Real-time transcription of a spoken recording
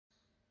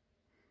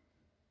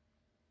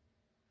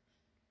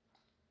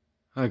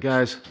Hi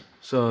guys,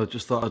 so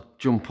just thought I'd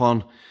jump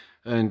on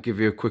and give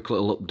you a quick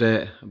little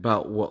update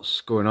about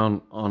what's going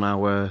on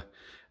our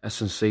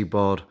S&C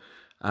board.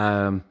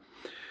 So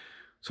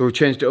we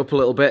changed it up a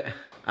little bit.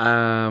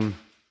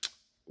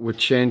 We're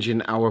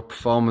changing our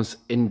performance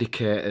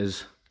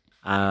indicators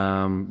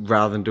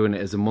rather than doing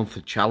it as a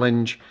monthly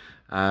challenge.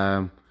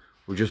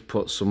 We just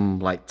put some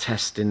like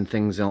testing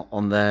things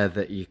on there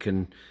that you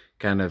can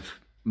kind of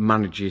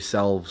manage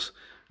yourselves.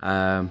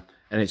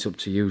 And it's up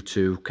to you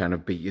to kind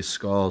of beat your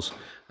scores.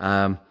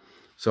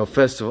 So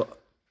first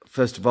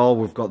of all,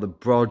 we've got the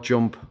broad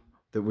jump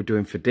that we're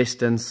doing for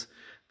distance.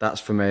 That's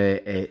from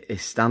a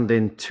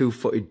standing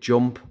 2-footed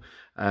jump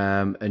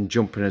and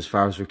jumping as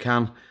far as we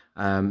can,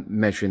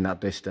 measuring that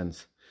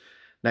distance.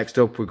 Next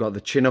up, we've got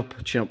the chin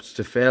ups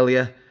to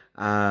failure.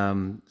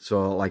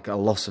 So like a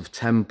loss of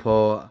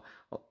tempo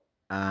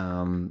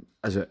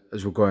as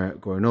we're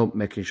going up,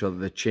 making sure that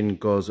the chin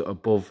goes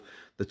above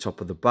the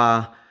top of the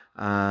bar.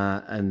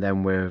 And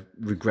then we're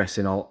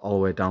regressing all the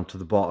way down to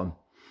the bottom.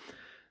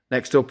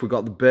 Next up, we've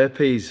got the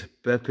burpees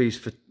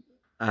for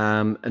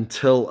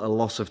until a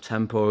loss of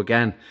tempo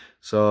again.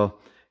 So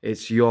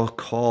it's your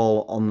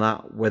call on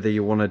that, whether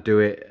you want to do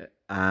it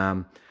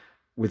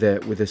with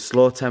a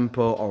slow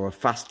tempo or a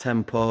fast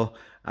tempo.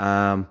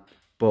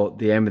 But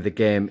the aim of the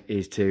game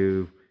is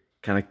to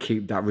kind of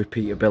keep that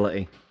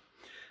repeatability.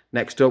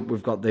 Next up,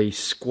 we've got the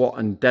squat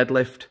and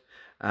deadlift.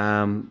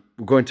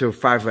 We're going to a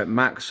 5-rep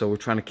max, so we're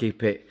trying to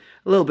keep it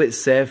a little bit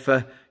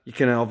safer. You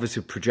can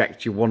obviously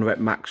project your 1-rep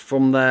max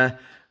from there,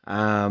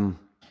 but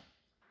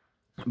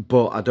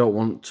I don't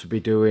want to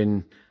be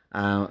doing.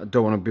 I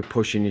don't want to be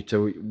pushing you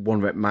to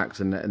 1-rep max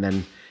and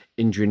then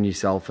injuring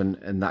yourself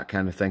and that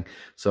kind of thing.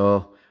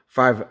 So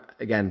 5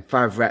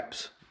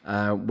 reps,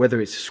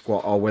 whether it's a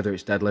squat or whether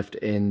it's deadlift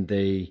in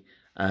the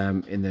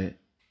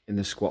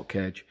squat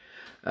cage.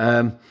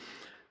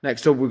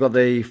 Next up, we've got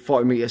the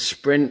 40-meter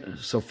sprint.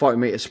 So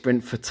 40-meter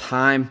sprint for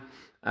time.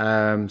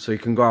 So you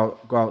can go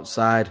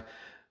outside,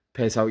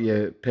 pace out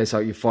your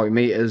 40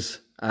 meters,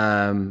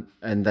 and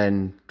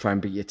then try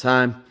and beat your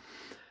time.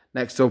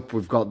 Next up,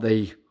 we've got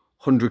the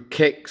 100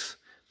 kicks.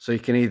 So you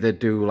can either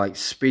do like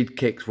speed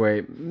kicks where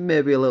it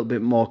may be a little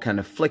bit more kind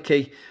of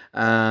flicky,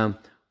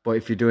 but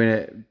if you're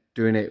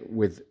doing it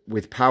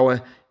with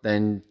power,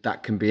 then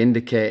that can be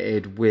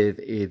indicated with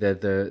either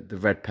the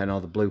red pen or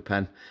the blue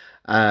pen.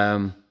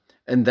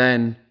 And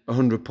then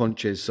 100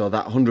 punches. So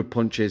that 100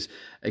 punches,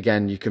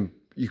 again, you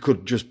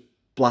could just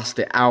blast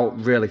it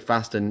out really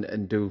fast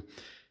and do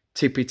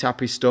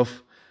tippy-tappy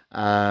stuff,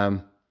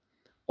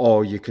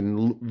 or you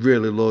can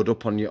really load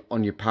up on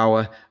your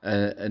power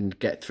and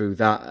get through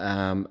that,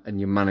 and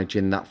you're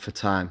managing that for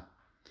time.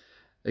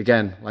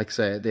 Again, like I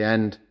say, at the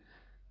end,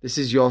 this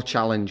is your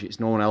challenge, it's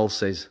no one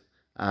else's.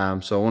 So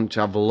I want you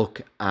to have a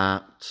look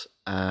at,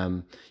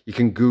 you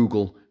can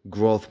Google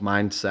growth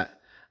mindset.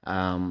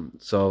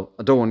 So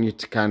I don't want you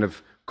to kind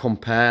of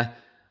compare.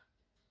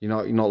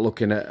 You're not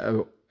looking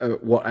at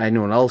what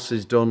anyone else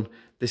has done.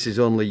 This is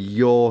only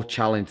your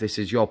challenge. This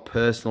is your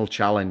personal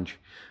challenge.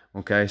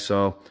 Okay,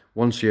 so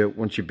once you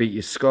beat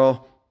your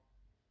score,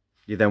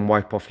 you then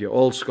wipe off your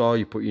old score,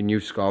 you put your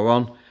new score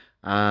on,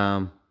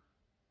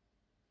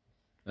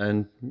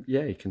 and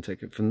yeah, you can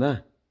take it from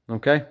there.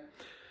 Okay,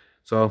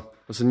 so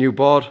that's a new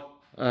board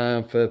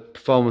for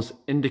performance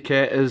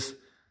indicators,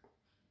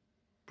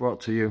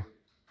 brought to you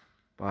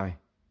by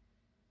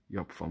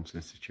your Performance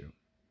Institute.